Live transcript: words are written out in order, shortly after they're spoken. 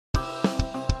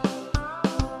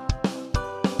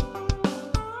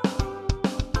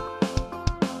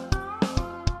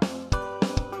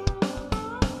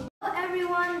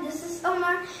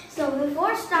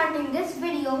Before starting this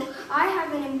video, I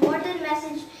have an important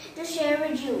message to share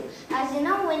with you. As you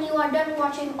know, when you are done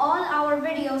watching all our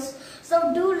videos,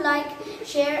 so do like,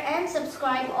 share and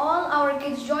subscribe all our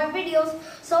Kids Joy videos.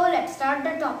 So let's start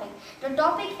the topic. The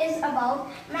topic is about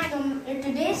matter.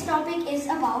 Today's topic is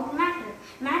about matter.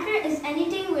 Matter is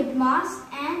anything with mass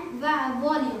and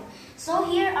volume. So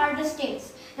here are the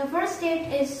states. The first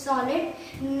state is solid,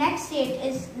 next state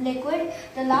is liquid,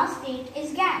 the last state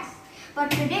is gas. But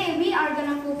today we are going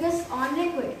to focus on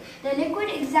liquid. The liquid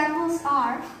examples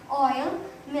are oil,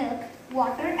 milk,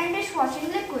 water and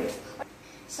dishwashing liquids.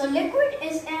 So liquid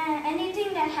is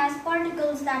anything that has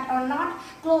particles that are not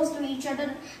close to each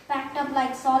other, packed up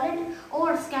like solid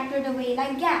or scattered away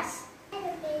like gas.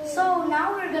 So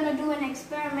now we're going to do an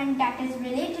experiment that is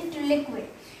related to liquid.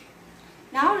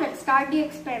 Now let's start the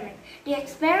experiment. The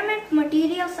experiment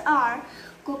materials are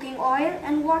cooking oil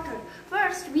and water.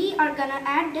 First we are gonna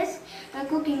add this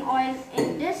cooking oil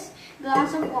in this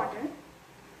glass of water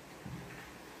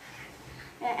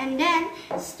and then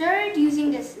stir it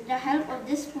using the help of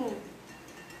this spoon.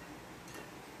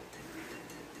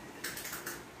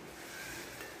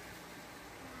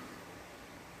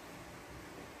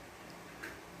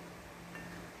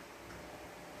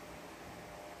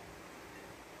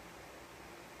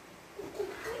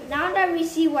 Now that we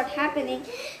see what's happening,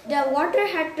 the water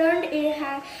had turned,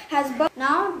 has bubbled.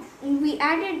 Now we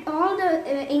added all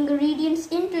the ingredients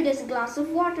into this glass of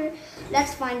water.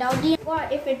 Let's find out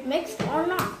if it mixed or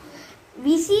not.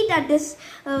 We see that this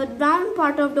brown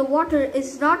part of the water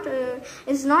is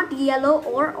not yellow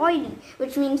or oily,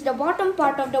 which means the bottom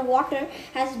part of the water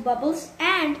has bubbles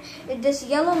and this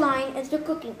yellow line is the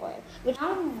cooking oil.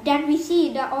 Now that we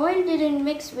see, the oil didn't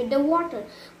mix with the water,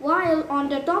 while on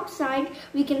the top side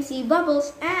we can see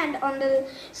bubbles and on the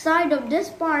side of this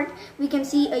part we can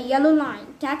see a yellow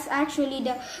line. That's actually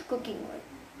the cooking oil.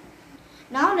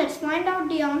 Now let's find out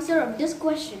the answer of this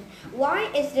question. Why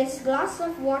is this glass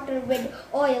of water with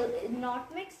oil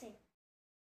not mixing?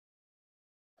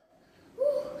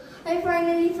 I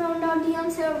finally found out the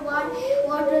answer of why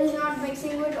water is not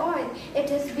mixing with oil.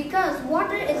 It is because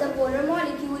water is a polar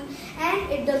molecule and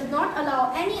it does not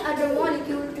allow any other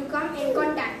molecule to come in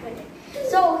contact with it.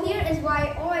 So here is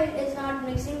why oil is not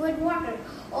mixing with water.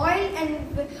 Oil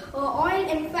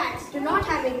and fats do not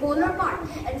have a polar part,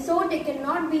 and so they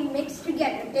cannot be mixed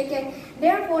together.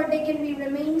 Therefore they can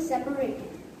remain separated.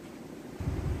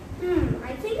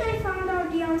 I think I found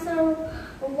out the answer of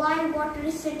why water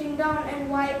is sitting down and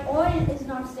why oil is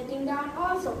not sitting down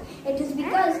also. It is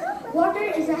because water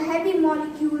is a heavy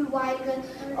molecule while the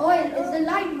oil is a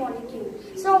light molecule.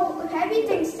 So heavy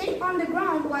things sit on the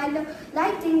ground while the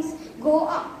light things go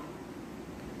up.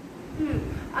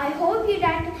 I hope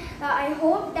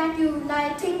that you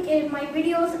think my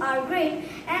videos are great,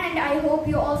 and I hope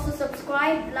you also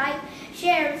subscribe, like,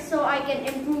 share so I can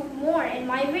improve more in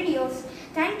my videos.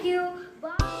 Thank you.